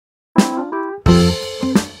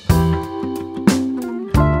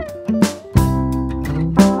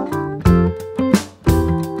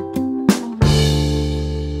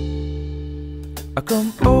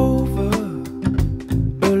come over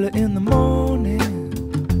early in the morning,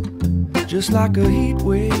 just like a heat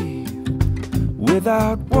wave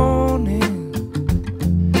without warning.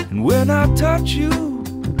 And when I touch you,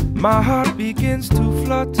 my heart begins to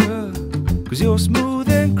flutter, 'cause you're smooth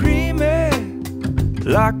and creamy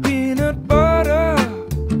like peanut butter.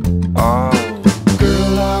 Oh,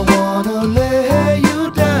 girl, I wanna lay you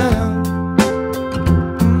down.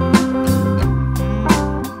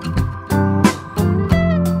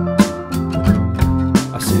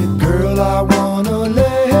 I said, girl, I wanna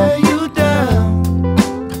lay you down.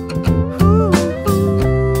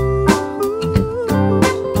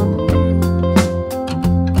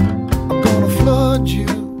 I'm gonna flood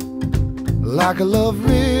you like a love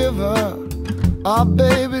river. Ah,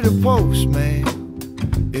 baby, the postman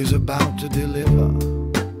is about to deliver.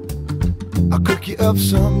 I'll cook you up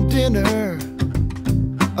some dinner,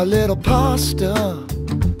 a little pasta,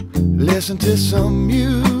 listen to some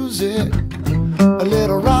music, a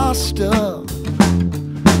little rasta.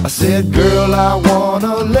 I said, girl, I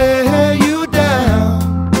wanna lay you down.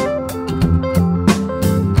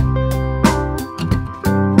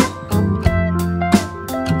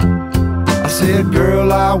 I said,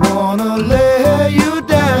 girl, I wanna lay you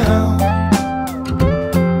down.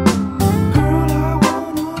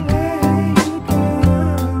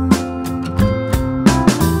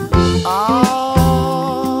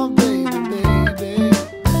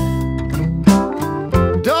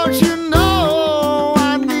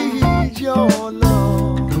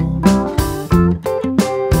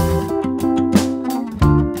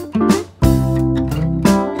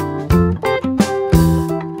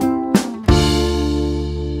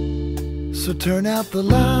 So turn out the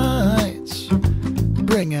lights,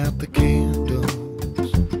 bring out the candles,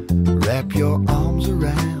 wrap your arms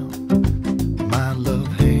around my love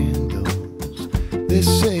handles. They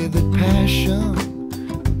say that passion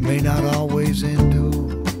may not always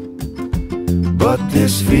endure, but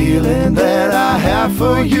this feeling that I have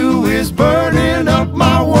for you is burning up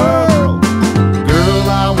my world.